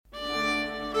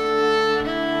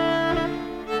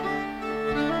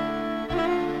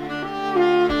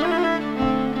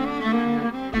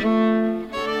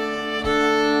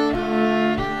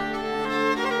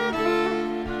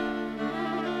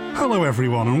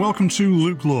everyone, and welcome to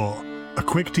Luke Lore, a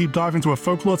quick deep dive into a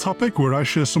folklore topic where I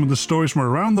share some of the stories from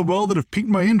around the world that have piqued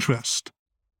my interest.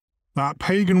 That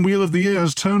pagan wheel of the year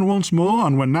has turned once more,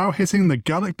 and we're now hitting the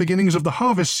Gaelic beginnings of the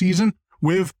harvest season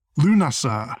with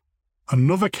Lunasa,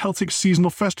 another Celtic seasonal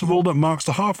festival that marks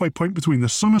the halfway point between the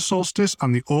summer solstice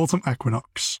and the autumn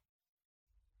equinox.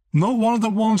 Not one of the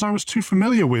ones I was too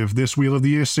familiar with, this Wheel of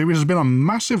the Year series has been a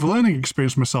massive learning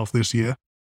experience for myself this year.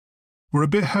 We're a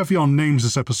bit heavy on names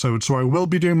this episode, so I will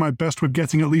be doing my best with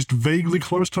getting at least vaguely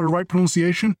close to the right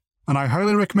pronunciation, and I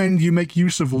highly recommend you make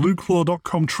use of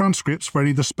lukelore.com transcripts for any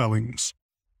of the spellings.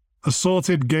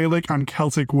 Assorted Gaelic and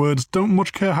Celtic words don't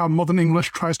much care how modern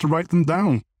English tries to write them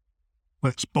down.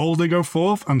 Let's boldly go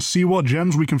forth and see what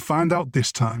gems we can find out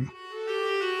this time.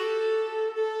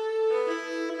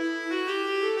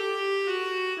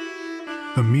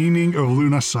 The meaning of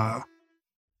Lunasa.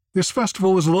 This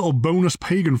festival is a little bonus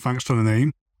pagan thanks to the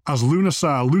name, as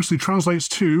Lunasa loosely translates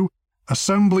to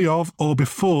assembly of or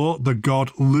before the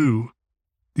god Lu.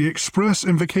 The express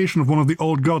invocation of one of the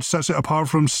old gods sets it apart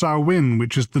from Samhain,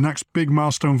 which is the next big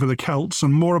milestone for the Celts,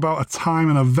 and more about a time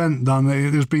and event than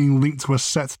it is being linked to a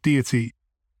set deity.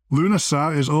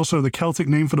 Lunasa is also the Celtic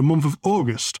name for the month of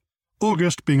August,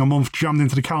 August being a month jammed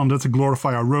into the calendar to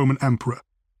glorify our Roman emperor.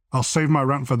 I'll save my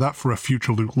rant for that for a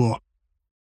future Luke Lore.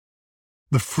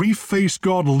 The three-faced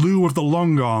god Lu of the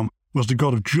Long Arm was the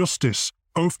god of justice,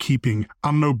 oath-keeping,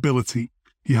 and nobility.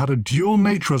 He had a dual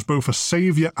nature as both a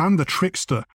saviour and a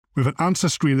trickster, with an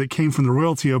ancestry that came from the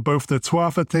royalty of both the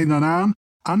Tuatha Dé Danann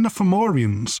and the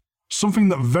Fomorians, something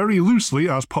that very loosely,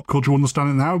 as pop culture will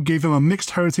understand it now, gave him a mixed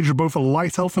heritage of both a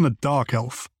light elf and a dark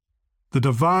elf. The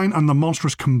divine and the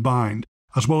monstrous combined,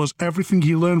 as well as everything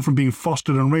he learned from being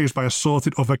fostered and raised by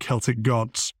assorted other Celtic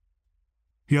gods.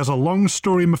 He has a long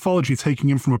story in mythology taking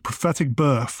him from a prophetic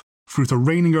birth, through to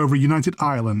reigning over a united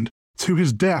Ireland, to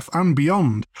his death and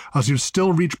beyond, as he would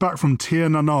still reach back from Tir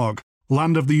na Nog,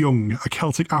 land of the young, a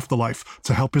Celtic afterlife,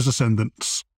 to help his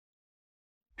descendants.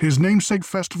 His namesake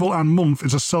festival and month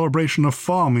is a celebration of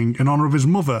farming in honour of his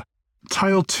mother,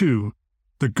 Tael Tu.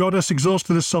 The goddess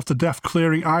exhausted herself to death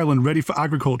clearing Ireland ready for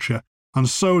agriculture, and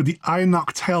so the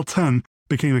Ainach Tael Ten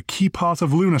became a key part of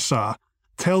Lunasa.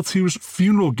 Tael Tu's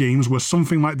funeral games were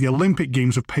something like the Olympic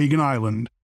Games of Pagan Ireland,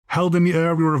 held in the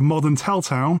area of modern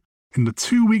Tailtown in the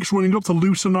 2 weeks running up to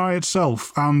Lucenai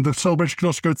itself, and the celebration could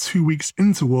also go 2 weeks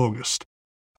into August,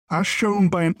 as shown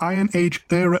by an Iron Age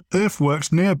era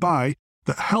earthworks nearby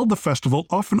that held the festival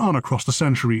off and on across the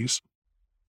centuries.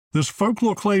 There's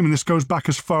folklore claiming this goes back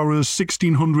as far as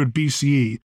 1600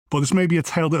 BCE, but this may be a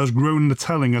tale that has grown in the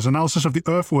telling, as analysis of the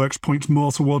earthworks points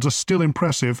more towards a still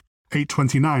impressive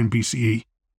 829 BCE.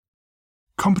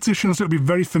 Competitions that would be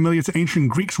very familiar to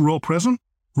ancient Greeks were all present,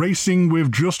 racing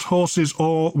with just horses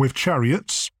or with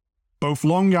chariots, both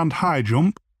long and high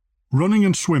jump, running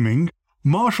and swimming,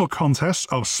 martial contests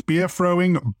of spear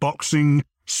throwing, boxing,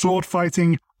 sword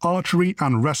fighting, archery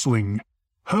and wrestling.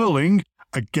 Hurling,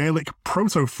 a Gaelic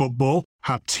proto-football,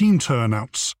 had team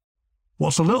turnouts.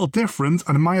 What's a little different,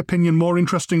 and in my opinion more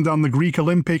interesting than the Greek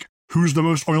Olympic Who's the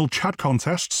Most Oiled Chad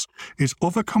contests, is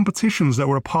other competitions that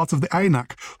were a part of the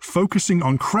Ainach, focusing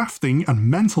on crafting and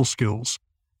mental skills.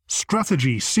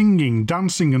 Strategy, singing,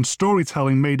 dancing and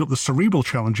storytelling made up the cerebral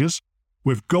challenges,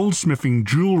 with goldsmithing,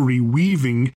 jewellery,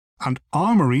 weaving and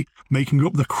armoury making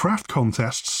up the craft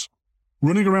contests.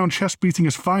 Running around chest beating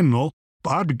is fine and all, but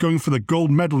I'd be going for the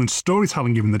gold medal in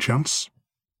storytelling given the chance.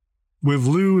 With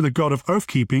Lu, the god of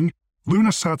oath-keeping,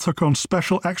 Lunasa took on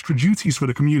special extra duties for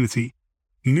the community.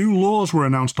 New laws were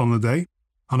announced on the day,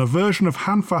 and a version of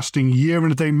hand-fasting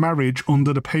year-and-a-day marriage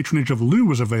under the patronage of Lu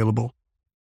was available.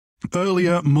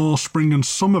 Earlier, more spring and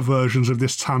summer versions of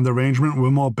this timed arrangement were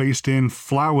more based in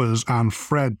flowers and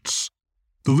threads.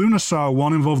 The Lunasa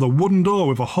one involved a wooden door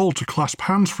with a hole to clasp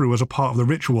hands through as a part of the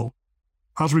ritual.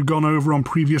 As we've gone over on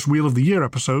previous Wheel of the Year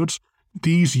episodes,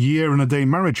 these year-and-a-day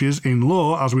marriages in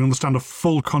law, as we understand a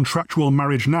full contractual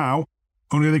marriage now,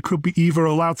 only they could be either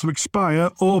allowed to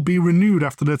expire or be renewed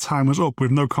after their time was up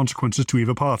with no consequences to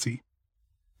either party.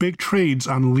 Big trades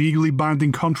and legally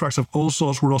binding contracts of all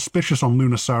sorts were auspicious on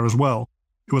Lunasa as well.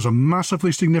 It was a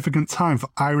massively significant time for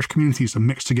Irish communities to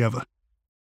mix together.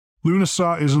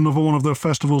 Lunasa is another one of the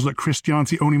festivals that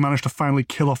Christianity only managed to finally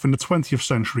kill off in the 20th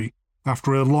century,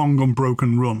 after a long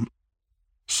unbroken run.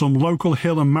 Some local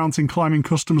hill and mountain climbing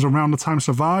customs around the time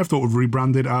survived that were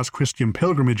rebranded as Christian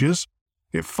pilgrimages.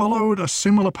 It followed a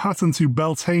similar pattern to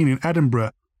Beltane in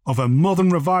Edinburgh, of a modern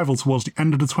revival towards the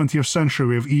end of the 20th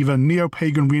century of either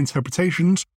neo-pagan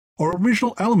reinterpretations or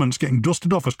original elements getting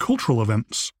dusted off as cultural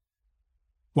events.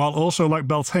 While also like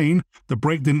Beltane, the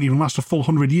break didn't even last a full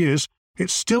 100 years, it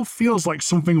still feels like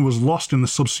something was lost in the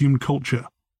subsumed culture.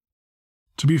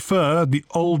 To be fair, the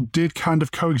old did kind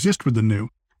of coexist with the new.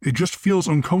 It just feels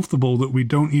uncomfortable that we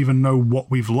don't even know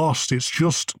what we've lost. It's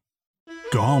just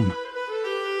gone.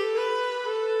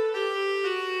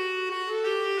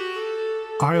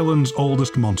 Ireland's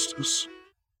oldest monsters.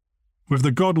 With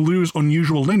the god Lu's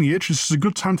unusual lineage, this is a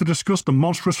good time to discuss the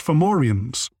monstrous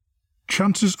Fomorians.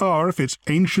 Chances are, if it's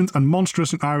ancient and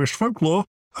monstrous in Irish folklore,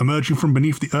 emerging from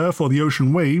beneath the earth or the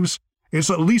ocean waves, it's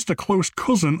at least a close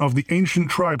cousin of the ancient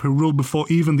tribe who ruled before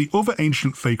even the other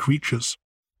ancient fey creatures.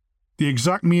 The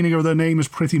exact meaning of their name is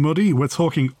pretty muddy. We're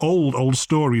talking old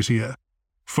stories here.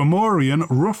 Fomorian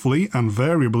roughly and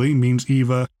variably means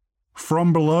either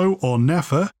from below or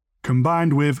nefer,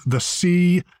 combined with the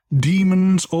sea,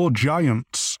 demons, or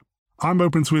giants. I'm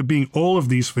open to it being all of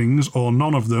these things or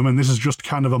none of them, and this is just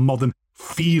kind of a modern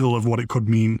feel of what it could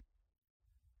mean.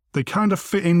 They kind of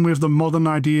fit in with the modern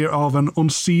idea of an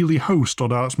unseelie host, or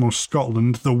that's most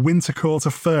Scotland, the Winter Court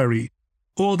of Fairy.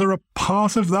 Or they're a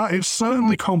part of that. It's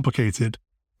certainly complicated.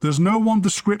 There's no one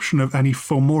description of any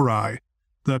Fomori.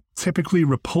 They're typically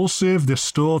repulsive,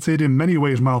 distorted, in many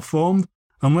ways malformed,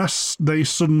 unless they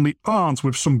suddenly aren't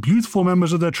with some beautiful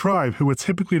members of their tribe who are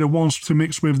typically the ones to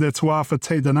mix with their Tuatha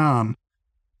Te Danann.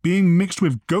 Being mixed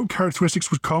with goat characteristics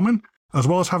was common, as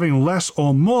well as having less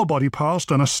or more body parts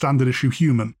than a standard issue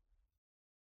human.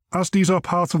 As these are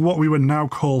part of what we would now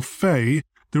call Fey,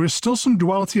 there is still some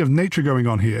duality of nature going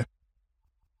on here.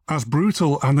 As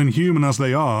brutal and inhuman as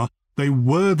they are, they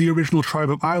were the original tribe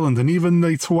of Ireland, and even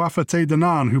the Tuatha Te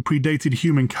Danann, who predated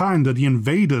humankind, are the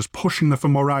invaders pushing the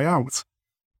Fomori out.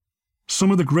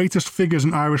 Some of the greatest figures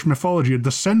in Irish mythology are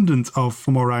descendant of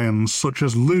Fomorians, such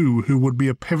as Lu, who would be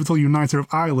a pivotal uniter of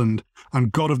Ireland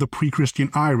and god of the pre-Christian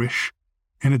Irish.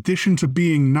 In addition to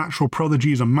being natural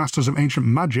prodigies and masters of ancient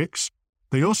magics,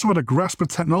 they also had a grasp of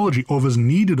technology others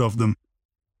needed of them.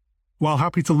 While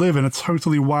happy to live in a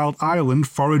totally wild island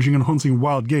foraging and hunting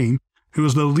wild game, it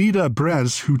was the leader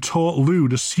Brez who taught Lu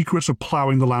the secrets of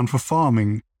ploughing the land for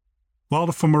farming. While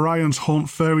the Fomorians haunt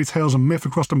fairy tales and myth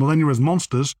across the millennia as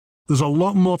monsters, there's a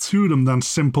lot more to them than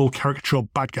simple caricature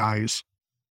bad guys.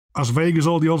 As vague as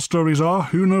all the old stories are,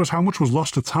 who knows how much was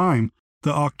lost to time?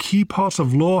 There are key parts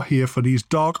of lore here for these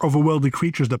dark, otherworldly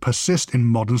creatures that persist in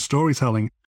modern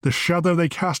storytelling. The shadow they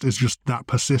cast is just that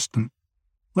persistent.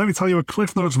 Let me tell you a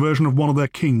Cliff Notes version of one of their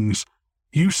kings.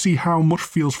 You see how much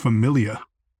feels familiar.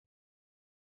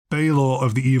 Baelor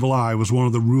of the Evil Eye was one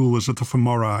of the rulers of the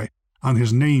Fomori, and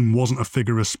his name wasn't a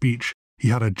figure of speech. He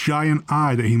had a giant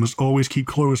eye that he must always keep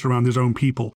closed around his own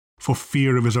people, for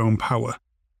fear of his own power.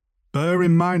 Bear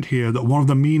in mind here that one of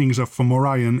the meanings of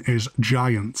Fomorian is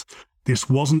giant. This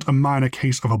wasn't a minor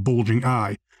case of a bulging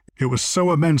eye. It was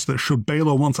so immense that should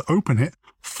Baelor want to open it,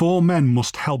 4 men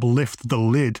must help lift the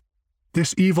lid.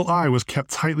 This evil eye was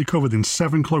kept tightly covered in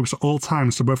 7 cloaks at all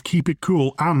times to both keep it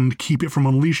cool and keep it from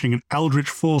unleashing an eldritch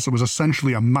force that was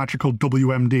essentially a magical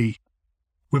WMD.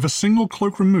 With a single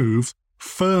cloak removed,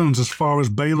 ferns as far as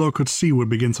Baelor could see would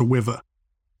begin to wither.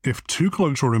 If 2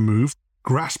 cloaks were removed,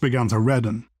 grass began to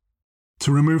redden.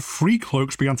 To remove 3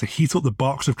 cloaks began to heat up the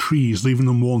barks of trees, leaving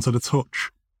them warm to the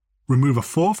touch. Remove a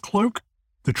 4th cloak,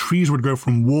 the trees would go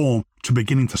from warm to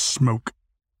beginning to smoke.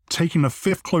 Taking the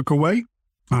 5th cloak away,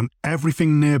 and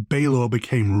everything near Baelor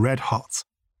became red hot.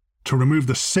 To remove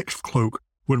the 6th cloak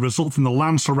would result in the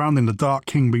land surrounding the Dark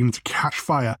King beginning to catch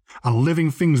fire, and living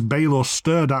things Baelor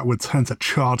stirred at would turn to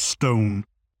charred stone.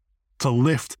 To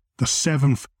lift the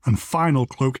 7th and final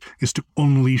cloak is to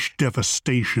unleash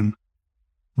devastation.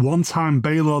 One time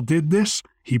Baelor did this,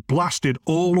 he blasted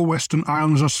all the western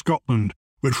islands of Scotland,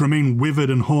 which remain withered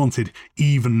and haunted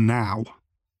even now.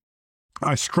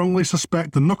 I strongly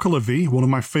suspect the Nuckelavee, one of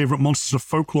my favourite monsters of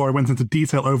folklore I went into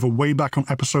detail over way back on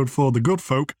episode 4, The Good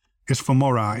Folk, is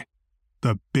Fomori.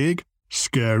 They're big,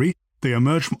 scary, they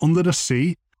emerge from under the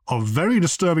sea, are very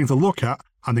disturbing to look at,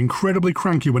 and incredibly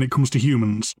cranky when it comes to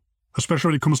humans, especially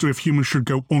when it comes to if humans should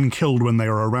go unkilled when they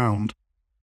are around.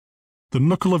 The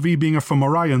Nuckelavee being a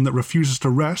Fomorian that refuses to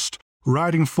rest,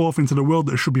 riding forth into the world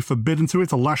that should be forbidden to it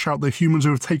to lash out the humans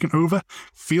who have taken over,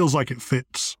 feels like it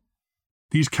fits.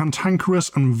 These cantankerous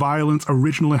and violent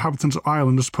original inhabitants of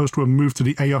Ireland are supposed to have moved to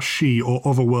the Eosh or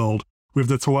Otherworld, with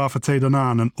the Tuatha Te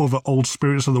Danann and other old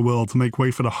spirits of the world to make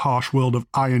way for the harsh world of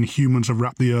iron humans have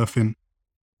wrapped the earth in.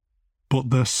 But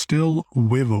they're still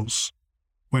with us.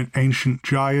 When ancient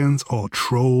giant or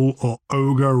troll or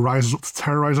ogre rises up to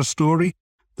terrorize a story,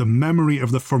 the memory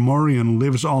of the Fomorian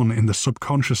lives on in the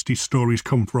subconscious these stories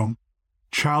come from.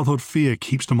 Childhood fear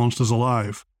keeps the monsters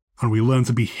alive, and we learn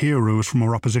to be heroes from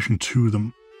our opposition to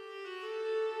them.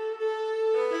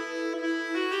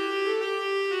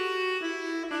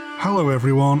 Hello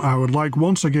everyone, I would like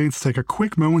once again to take a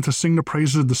quick moment to sing the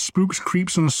praises of the Spooks,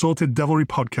 Creeps and Assorted Devilry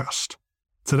podcast.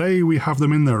 Today we have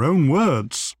them in their own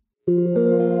words.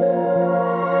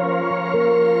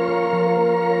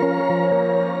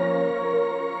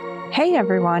 Hey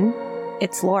everyone,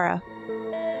 it's Laura.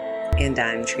 And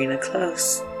I'm Trina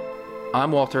Close.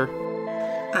 I'm Walter.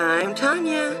 I'm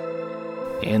Tanya.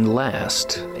 And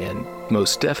last, and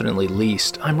most definitely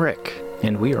least, I'm Rick.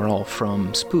 And we are all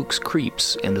from Spooks,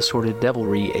 Creeps, and Assorted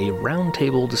Devilry, a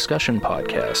roundtable discussion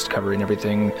podcast covering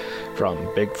everything from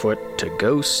Bigfoot to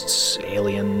ghosts,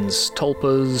 aliens,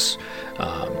 tulpas,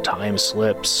 time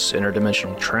slips,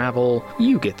 interdimensional travel.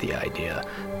 You get the idea.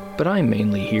 But I'm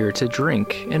mainly here to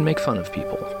drink and make fun of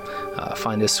people.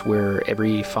 Find us where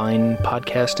every fine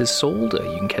podcast is sold.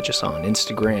 You can catch us on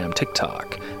Instagram,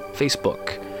 TikTok,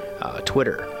 Facebook,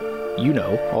 Twitter. You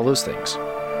know, all those things.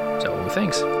 So,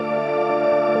 thanks.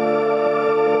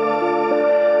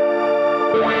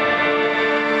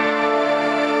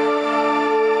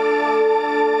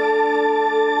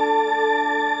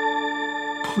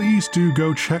 Please do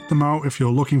go check them out if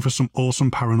you're looking for some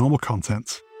awesome paranormal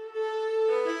content.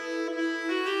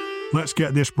 Let's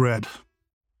get this bread.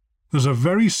 There's a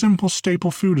very simple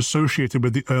staple food associated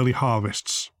with the early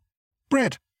harvests.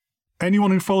 Bread.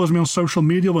 Anyone who follows me on social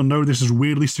media will know this is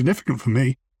weirdly significant for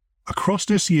me. Across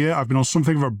this year, I've been on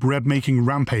something of a bread-making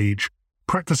rampage,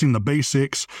 practicing the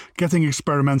basics, getting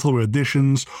experimental with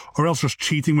additions, or else just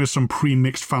cheating with some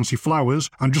pre-mixed fancy flours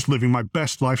and just living my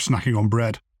best life snacking on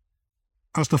bread.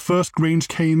 As the first grains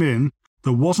came in,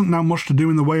 there wasn't now much to do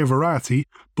in the way of variety,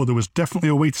 but there was definitely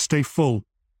a way to stay full.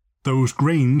 Those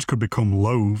grains could become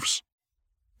loaves.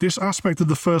 This aspect of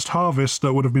the first harvest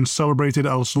that would have been celebrated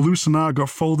as Lucinar got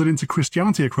folded into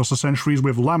Christianity across the centuries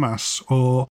with Lammas,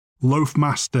 or Loaf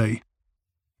Mass Day.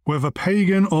 Whether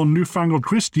pagan or newfangled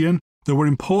Christian, there were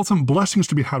important blessings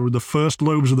to be had with the first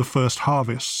loaves of the first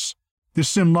harvests.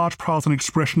 This is in large part an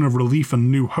expression of relief and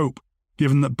new hope,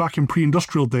 given that back in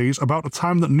pre-industrial days, about the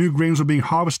time that new grains were being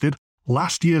harvested,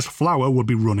 last year's flour would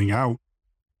be running out.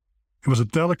 It was a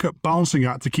delicate balancing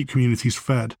act to keep communities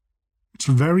fed. It's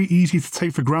very easy to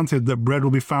take for granted that bread will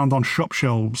be found on shop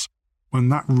shelves, when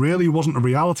that really wasn't a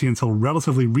reality until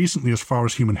relatively recently as far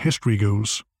as human history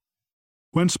goes.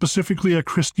 When specifically a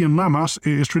Christian Lammas,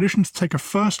 it is tradition to take a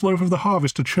first loaf of the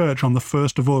harvest to church on the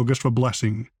 1st of August for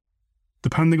blessing.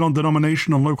 Depending on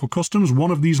denomination and local customs, one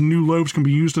of these new loaves can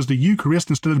be used as the Eucharist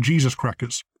instead of Jesus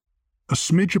crackers. A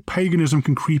smidge of paganism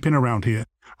can creep in around here,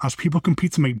 as people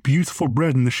compete to make beautiful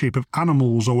bread in the shape of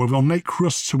animals or with ornate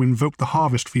crusts to invoke the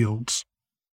harvest fields.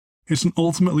 It's an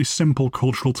ultimately simple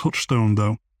cultural touchstone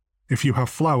though. If you have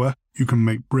flour, you can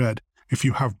make bread. If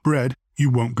you have bread,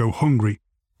 you won't go hungry.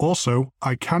 Also,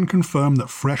 I can confirm that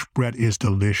fresh bread is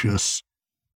delicious.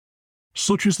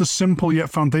 Such is the simple yet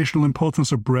foundational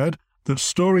importance of bread, that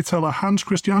storyteller Hans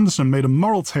Christian Andersen made a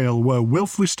moral tale where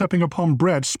willfully stepping upon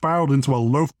bread spiraled into a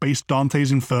loaf-based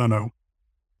Dante's Inferno.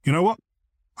 You know what?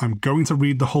 I'm going to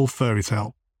read the whole fairy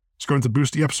tale. It's going to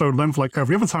boost the episode length like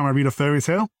every other time I read a fairy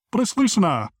tale, but it's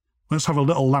Lucinar. Let's have a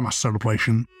little Lammas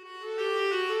celebration.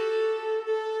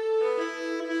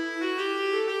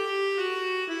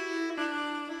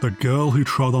 The Girl Who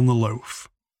Trod on the Loaf.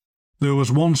 There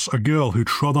was once a girl who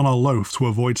trod on a loaf to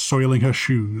avoid soiling her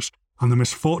shoes, and the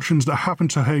misfortunes that happened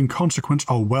to her in consequence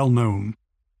are well known.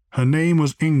 Her name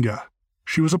was Inga.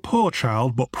 She was a poor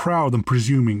child, but proud and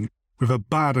presuming, with a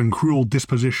bad and cruel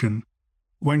disposition.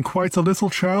 When quite a little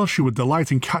child, she would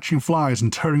delight in catching flies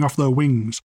and tearing off their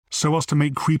wings, so as to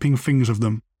make creeping things of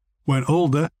them. When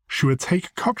older, she would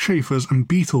take cockchafers and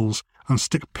beetles and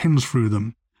stick pins through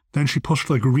them. Then she pushed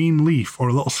a green leaf or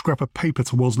a little scrap of paper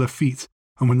towards their feet,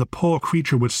 and when the poor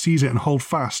creature would seize it and hold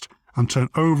fast, and turn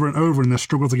over and over in their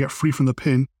struggle to get free from the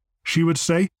pin, she would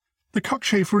say, "The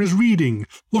cockchafer is reading,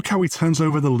 look how he turns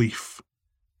over the leaf."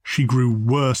 She grew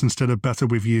worse instead of better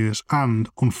with years, and,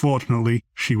 unfortunately,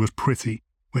 she was pretty,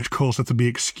 which caused her to be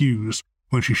excused,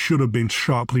 when she should have been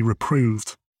sharply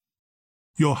reproved.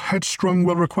 "Your headstrong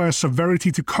will require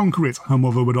severity to conquer it," her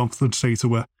mother would often say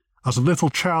to her. "As a little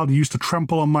child you used to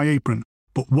trample on my apron,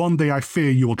 but one day I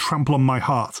fear you will trample on my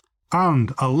heart."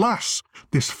 And, alas,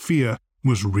 this fear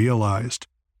was realized.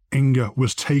 Inga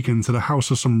was taken to the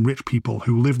house of some rich people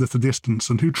who lived at a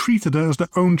distance and who treated her as their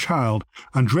own child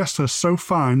and dressed her so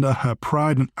fine that her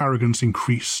pride and arrogance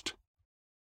increased.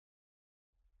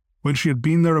 When she had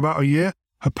been there about a year,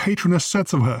 her patroness said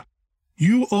to her,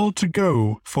 "You ought to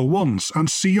go, for once, and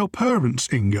see your parents,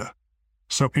 Inga."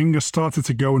 So Inga started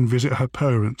to go and visit her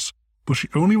parents, but she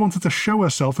only wanted to show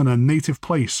herself in her native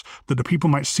place that the people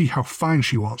might see how fine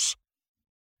she was.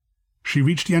 She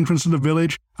reached the entrance of the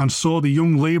village and saw the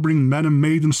young labouring men and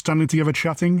maidens standing together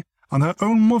chatting, and her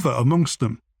own mother amongst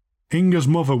them. Inga's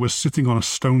mother was sitting on a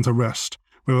stone to rest,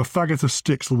 with a faggot of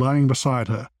sticks lying beside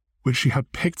her, which she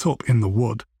had picked up in the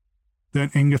wood.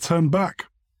 Then Inga turned back.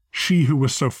 She who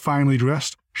was so finely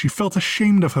dressed, she felt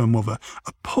ashamed of her mother,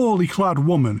 a poorly clad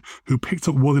woman who picked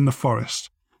up wood in the forest.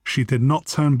 She did not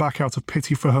turn back out of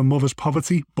pity for her mother's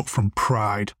poverty, but from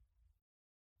pride.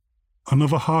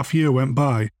 Another half-year went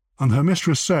by, and her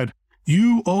mistress said,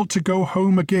 "You ought to go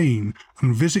home again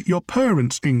and visit your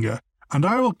parents, Inga, and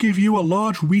I will give you a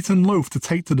large wheaten loaf to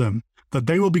take to them, that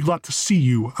they will be glad to see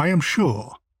you, I am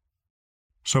sure."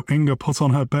 So Inga put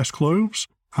on her best clothes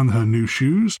and her new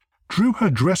shoes, drew her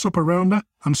dress up around her,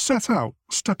 and set out,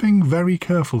 stepping very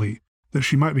carefully, that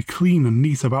she might be clean and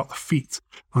neat about the feet,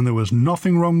 and there was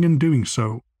nothing wrong in doing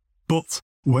so. But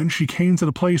when she came to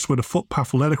the place where the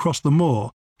footpath led across the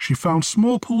moor, she found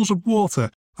small pools of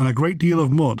water and a great deal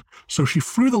of mud, so she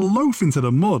threw the loaf into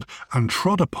the mud and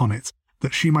trod upon it,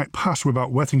 that she might pass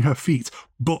without wetting her feet.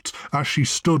 But as she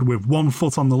stood with one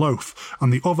foot on the loaf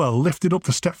and the other lifted up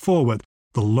to step forward,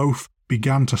 the loaf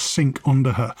began to sink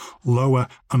under her, lower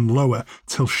and lower,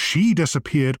 till she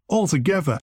disappeared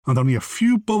altogether, and only a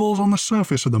few bubbles on the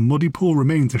surface of the muddy pool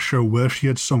remained to show where she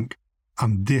had sunk.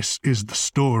 And this is the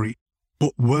story.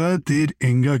 But where did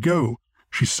Inga go?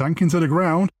 She sank into the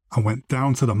ground and went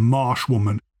down to the Marsh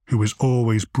Woman, who is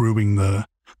always brewing there.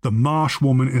 The Marsh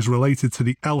Woman is related to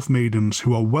the Elf Maidens,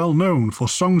 who are well known, for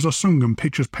songs are sung and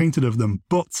pictures painted of them,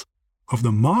 but of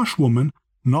the Marsh Woman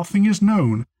nothing is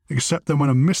known, except that when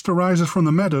a mist arises from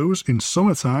the meadows in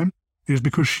summertime, it is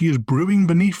because she is brewing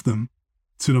beneath them.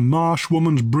 To the Marsh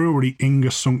Woman's brewery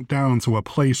Inga sunk down to a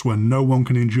place where no one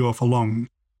can endure for long.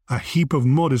 A heap of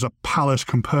mud is a palace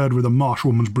compared with the Marsh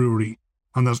Woman's brewery,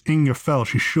 and as Inga fell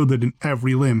she shuddered in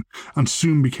every limb, and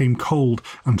soon became cold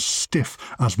and stiff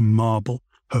as marble.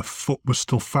 Her foot was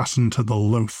still fastened to the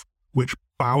loaf, which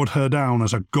bowed her down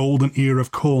as a golden ear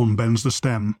of corn bends the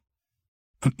stem.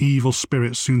 An evil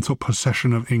spirit soon took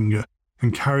possession of Inga,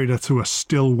 and carried her to a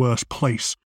still worse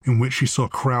place, in which she saw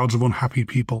crowds of unhappy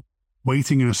people,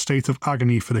 waiting in a state of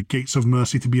agony for the gates of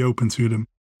mercy to be opened to them,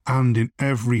 and in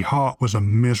every heart was a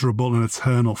miserable and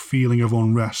eternal feeling of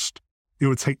unrest. It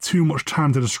would take too much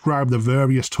time to describe the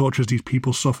various tortures these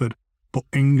people suffered, but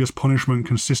Inga's punishment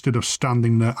consisted of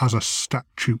standing there as a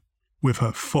statue, with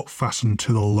her foot fastened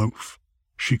to the loaf.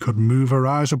 She could move her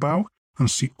eyes about and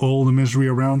see all the misery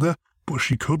around her, but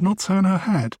she could not turn her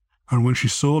head, and when she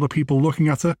saw the people looking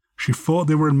at her, she thought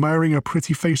they were admiring her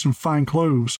pretty face and fine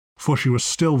clothes, for she was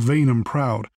still vain and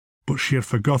proud, but she had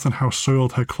forgotten how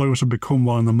soiled her clothes had become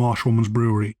while in the Marsh Woman's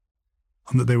brewery,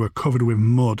 and that they were covered with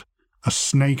mud. A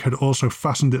snake had also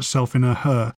fastened itself in her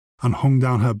hair and hung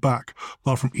down her back,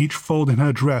 while from each fold in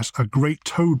her dress a great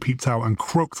toad peeped out and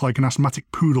croaked like an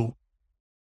asthmatic poodle.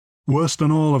 Worse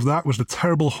than all of that was the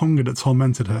terrible hunger that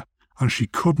tormented her, and she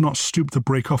could not stoop to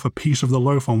break off a piece of the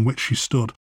loaf on which she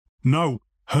stood. No,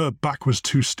 her back was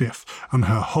too stiff, and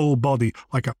her whole body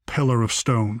like a pillar of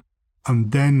stone.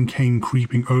 And then came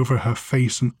creeping over her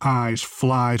face and eyes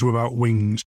flies without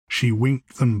wings. She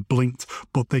winked and blinked,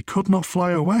 but they could not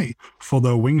fly away, for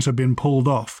their wings had been pulled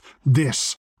off.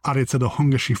 This, added to the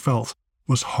hunger she felt,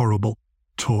 was horrible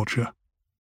torture.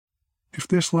 "If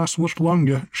this lasts much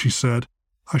longer," she said,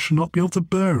 "I shall not be able to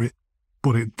bear it."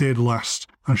 But it did last,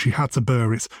 and she had to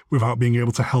bear it without being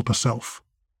able to help herself.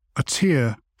 A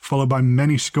tear, followed by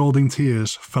many scalding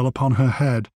tears, fell upon her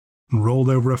head and rolled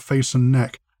over her face and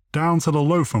neck, down to the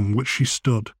loaf on which she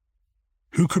stood.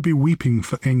 Who could be weeping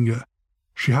for Inga?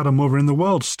 She had a mother in the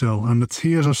world still, and the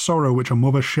tears of sorrow which a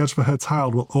mother sheds for her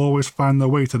child will always find their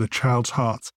way to the child's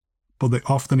heart, but they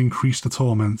often increase the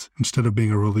torment instead of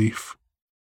being a relief.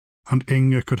 And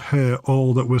Inga could hear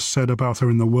all that was said about her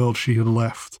in the world she had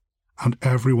left, and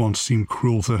everyone seemed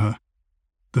cruel to her.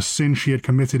 The sin she had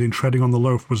committed in treading on the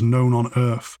loaf was known on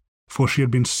earth, for she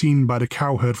had been seen by the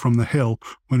cowherd from the hill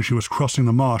when she was crossing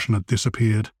the marsh and had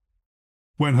disappeared.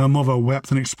 When her mother wept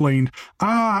and explained,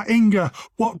 "Ah, Inga,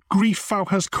 what grief thou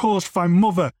hast caused thy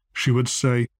mother," she would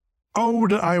say, "Oh,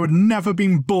 that I had never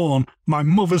been born! My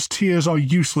mother's tears are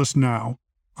useless now."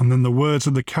 And then the words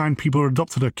of the kind people who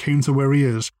adopted her came to her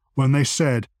ears, when they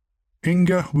said,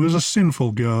 "Inga was a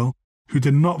sinful girl, who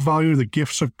did not value the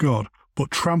gifts of God,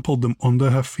 but trampled them under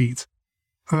her feet."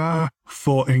 Ah,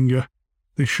 thought Inga,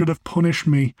 they should have punished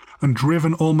me and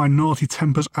driven all my naughty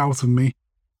tempers out of me.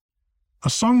 A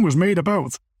song was made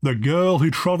about the girl who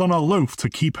trod on a loaf to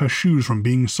keep her shoes from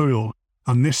being soiled,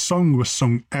 and this song was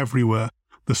sung everywhere.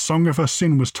 The song of her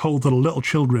sin was told to the little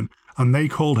children, and they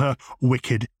called her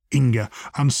Wicked Inga,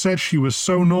 and said she was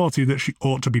so naughty that she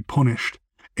ought to be punished.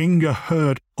 Inga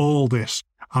heard all this,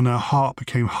 and her heart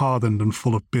became hardened and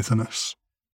full of bitterness.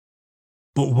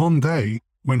 But one day,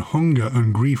 when hunger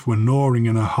and grief were gnawing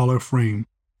in her hollow frame,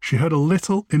 she heard a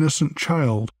little innocent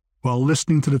child, while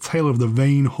listening to the tale of the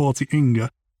vain, haughty Inga,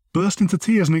 burst into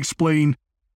tears and explain,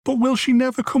 "But will she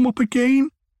never come up again?"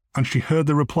 And she heard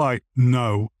the reply,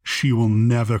 "No, she will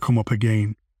never come up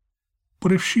again."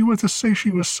 "But if she were to say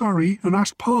she was sorry and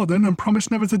ask pardon and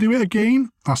promise never to do it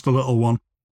again?" asked the little one.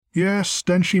 "Yes,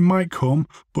 then she might come,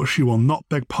 but she will not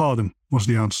beg pardon," was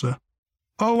the answer.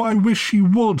 "Oh, I wish she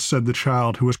would," said the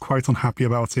child, who was quite unhappy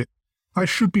about it. "I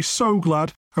should be so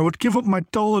glad. I would give up my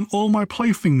doll and all my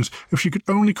playthings if she could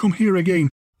only come here again.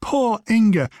 Poor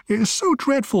Inga, it is so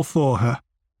dreadful for her."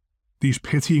 These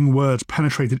pitying words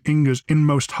penetrated Inga's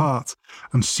inmost heart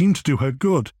and seemed to do her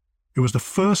good. It was the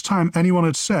first time anyone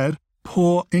had said,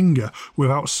 "Poor Inga,"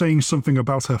 without saying something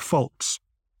about her faults.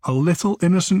 A little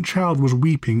innocent child was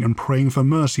weeping and praying for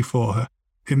mercy for her.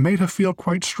 It made her feel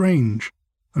quite strange,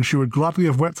 and she would gladly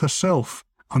have wept herself,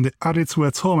 and it added to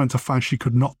her torment to find she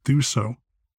could not do so.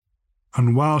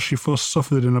 And while she thus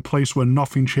suffered in a place where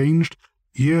nothing changed,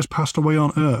 years passed away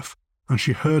on earth, and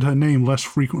she heard her name less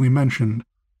frequently mentioned.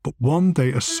 But one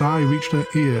day a sigh reached her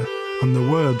ear, and the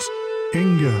words,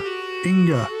 "Inga,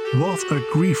 Inga, what a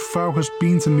grief thou hast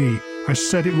been to me. I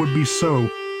said it would be so."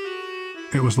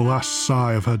 It was the last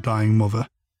sigh of her dying mother.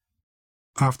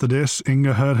 After this,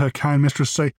 Inga heard her kind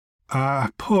mistress say, "Ah,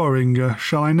 poor Inga,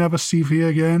 shall I never see thee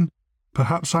again?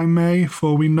 Perhaps I may,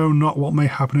 for we know not what may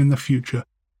happen in the future."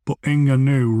 But Inga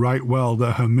knew right well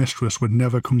that her mistress would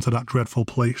never come to that dreadful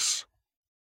place.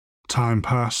 Time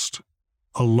passed,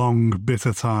 a long,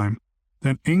 bitter time.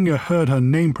 Then Inga heard her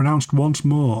name pronounced once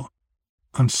more,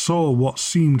 and saw what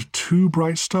seemed 2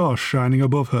 bright stars shining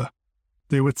above her.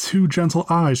 They were 2 gentle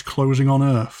eyes closing on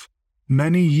earth.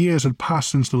 Many years had passed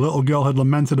since the little girl had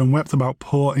lamented and wept about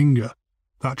poor Inga.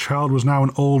 That child was now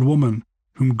an old woman,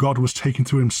 whom God was taking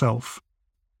to himself.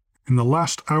 In the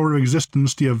last hour of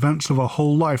existence, the events of our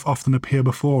whole life often appear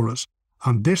before us,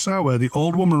 and this hour the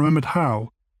old woman remembered how,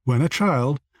 when a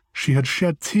child, she had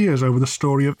shed tears over the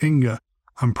story of Inga,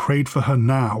 and prayed for her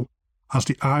now. As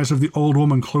the eyes of the old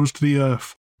woman closed to the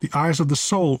earth, the eyes of the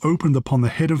soul opened upon the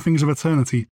hidden things of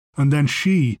eternity, and then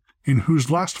she, in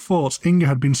whose last thoughts Inga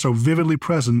had been so vividly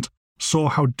present, saw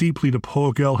how deeply the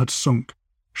poor girl had sunk.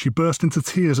 She burst into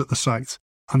tears at the sight,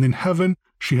 and in heaven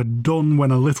she had done when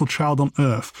a little child on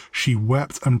earth. She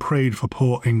wept and prayed for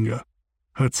poor Inga.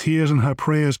 Her tears and her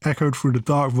prayers echoed through the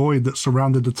dark void that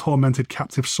surrounded the tormented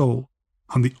captive soul,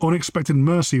 and the unexpected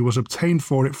mercy was obtained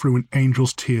for it through an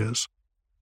angel's tears.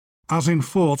 As in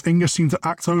thought, Inga seemed to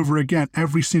act over again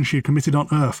every sin she had committed on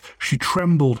earth. She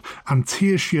trembled, and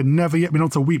tears she had never yet been able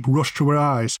to weep rushed to her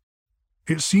eyes.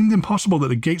 It seemed impossible that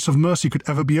the gates of mercy could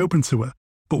ever be opened to her,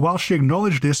 but while she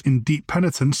acknowledged this in deep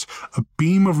penitence, a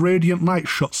beam of radiant light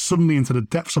shot suddenly into the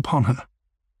depths upon her.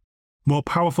 More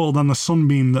powerful than the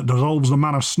sunbeam that dissolves the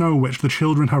man of snow which the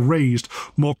children have raised,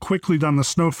 more quickly than the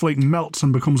snowflake melts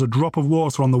and becomes a drop of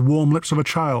water on the warm lips of a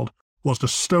child, was the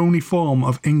stony form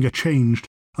of Inga changed,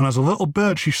 and as a little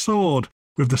bird she soared,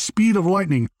 with the speed of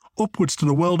lightning, upwards to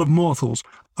the world of mortals,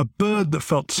 a bird that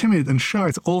felt timid and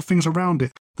shy to all things around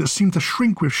it, that seemed to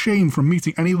shrink with shame from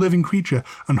meeting any living creature,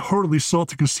 and hurriedly sought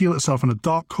to conceal itself in a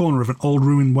dark corner of an old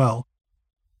ruined well.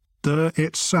 There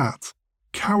it sat,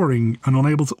 cowering and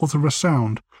unable to utter a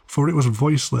sound, for it was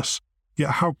voiceless,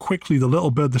 yet how quickly the little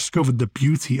bird discovered the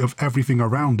beauty of everything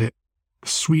around it. The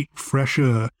sweet fresh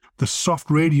air, the soft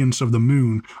radiance of the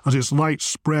moon as its light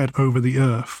spread over the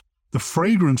earth, the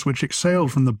fragrance which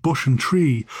exhaled from the bush and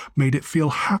tree made it feel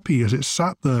happy as it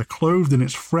sat there clothed in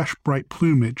its fresh bright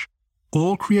plumage.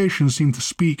 All creation seemed to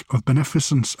speak of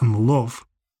beneficence and love.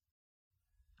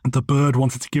 The bird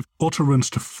wanted to give utterance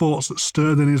to thoughts that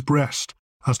stirred in his breast,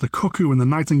 as the cuckoo and the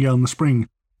nightingale in the spring,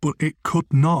 but it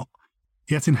could not.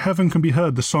 Yet in heaven can be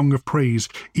heard the song of praise,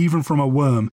 even from a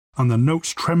worm, and the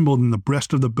notes trembled in the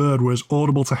breast of the bird were as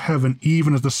audible to heaven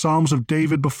even as the psalms of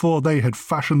David before they had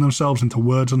fashioned themselves into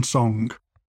words and song.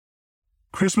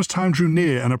 Christmas time drew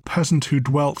near, and a peasant who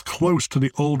dwelt close to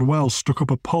the old well stuck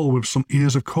up a pole with some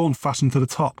ears of corn fastened to the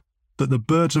top, that the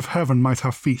birds of heaven might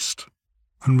have feast,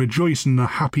 and rejoice in a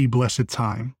happy blessed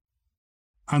time.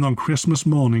 And on Christmas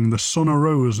morning the sun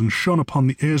arose and shone upon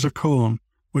the ears of corn,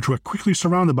 which were quickly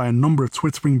surrounded by a number of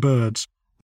twittering birds.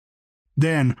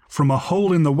 Then, from a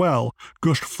hole in the well,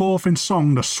 gushed forth in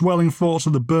song the swelling thoughts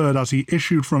of the bird as he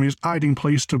issued from his hiding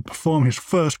place to perform his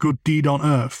first good deed on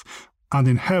earth, and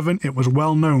in heaven it was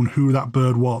well known who that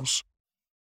bird was.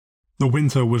 The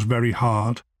winter was very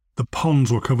hard, the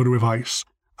ponds were covered with ice,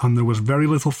 and there was very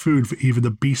little food for either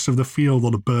the beasts of the field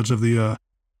or the birds of the air.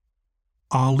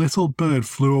 our little bird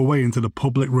flew away into the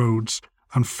public roads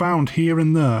and found here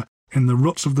and there, in the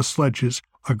ruts of the sledges,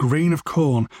 a grain of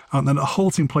corn and then at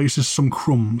halting places some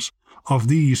crumbs. Of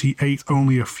these he ate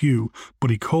only a few,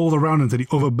 but he called around into the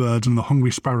other birds and the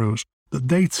hungry sparrows, that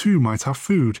they too might have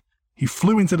food. He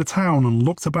flew into the town and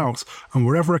looked about, and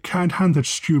wherever a kind hand had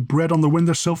stewed bread on the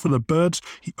windowsill for the birds,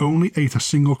 he only ate a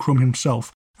single crumb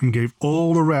himself, and gave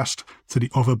all the rest to the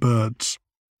other birds.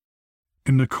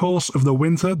 In the course of the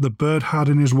winter, the bird had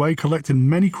in his way collected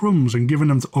many crumbs and given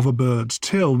them to other birds,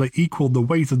 till they equalled the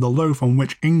weight of the loaf on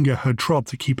which Inga had trod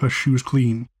to keep her shoes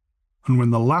clean. And when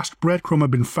the last breadcrumb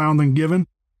had been found and given,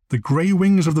 the grey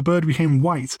wings of the bird became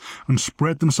white and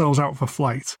spread themselves out for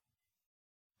flight.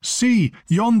 "See,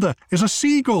 yonder is a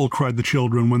seagull," cried the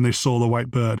children when they saw the white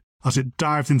bird, as it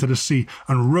dived into the sea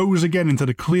and rose again into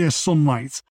the clear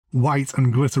sunlight, white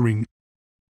and glittering.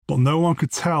 But no one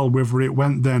could tell whither it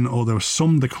went then, although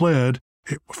some declared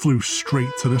it flew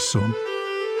straight to the sun.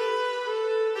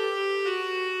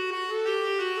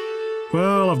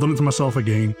 Well, I've done it to myself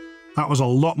again. That was a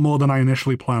lot more than I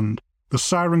initially planned. The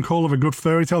siren call of a good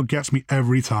fairy tale gets me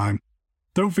every time.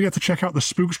 Don't forget to check out the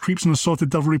Spooks, Creeps and Assorted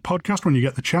Devilry podcast when you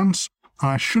get the chance.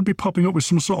 I should be popping up with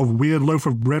some sort of weird loaf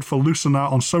of bread for Lucina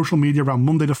on social media around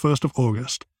Monday the 1st of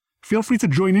August. Feel free to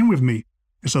join in with me.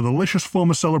 It's a delicious form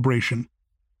of celebration.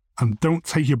 And don't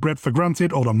take your bread for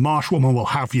granted or the Marsh Woman will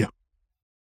have you.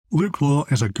 Luke Law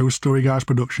is a Ghost Story Guys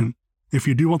production. If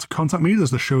you do want to contact me,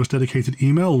 there's the show's dedicated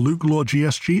email,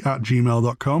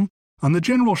 lukelawgsg@gmail.com, and the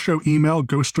general show email,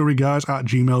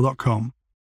 ghoststoryguys@gmail.com.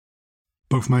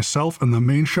 Both myself and the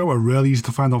main show are really easy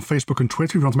to find on Facebook and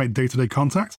Twitter if you want to make day-to-day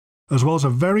contact, as well as a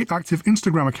very active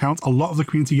Instagram account a lot of the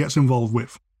community gets involved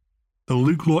with. The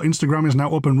Luke Law Instagram is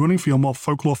now up and running for your more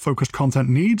folklore-focused content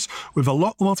needs, with a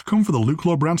lot more to come for the Luke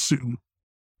Law brand soon.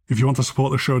 If you want to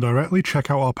support the show directly, check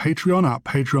out our Patreon at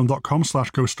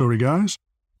patreon.com/ghoststoryguys.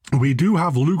 We do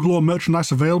have Luke Law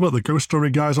merchandise available at the Ghost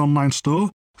Story Guys online store.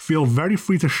 Feel very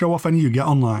free to show off any you get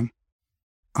online.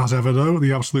 As ever though,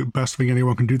 the absolute best thing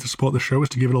anyone can do to support the show is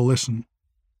to give it a listen.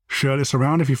 Share this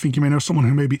around if you think you may know someone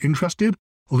who may be interested,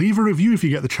 leave a review if you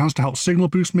get the chance to help signal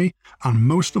boost me, and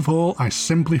most of all, I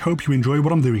simply hope you enjoy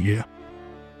what I'm doing here.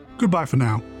 Goodbye for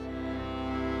now.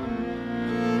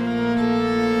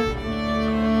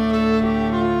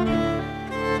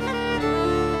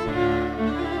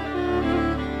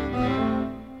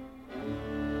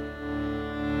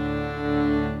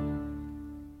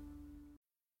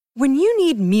 When you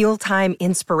need mealtime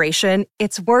inspiration,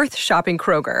 it's worth shopping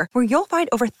Kroger, where you'll find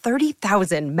over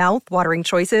 30,000 mouth-watering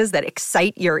choices that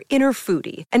excite your inner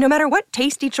foodie. And no matter what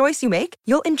tasty choice you make,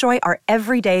 you'll enjoy our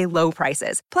everyday low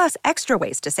prices, plus extra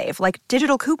ways to save, like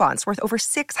digital coupons worth over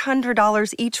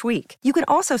 $600 each week. You can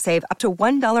also save up to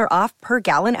 $1 off per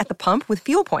gallon at the pump with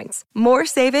fuel points. More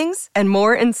savings and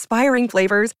more inspiring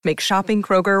flavors make shopping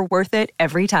Kroger worth it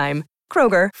every time.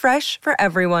 Kroger, fresh for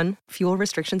everyone. Fuel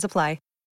restrictions apply.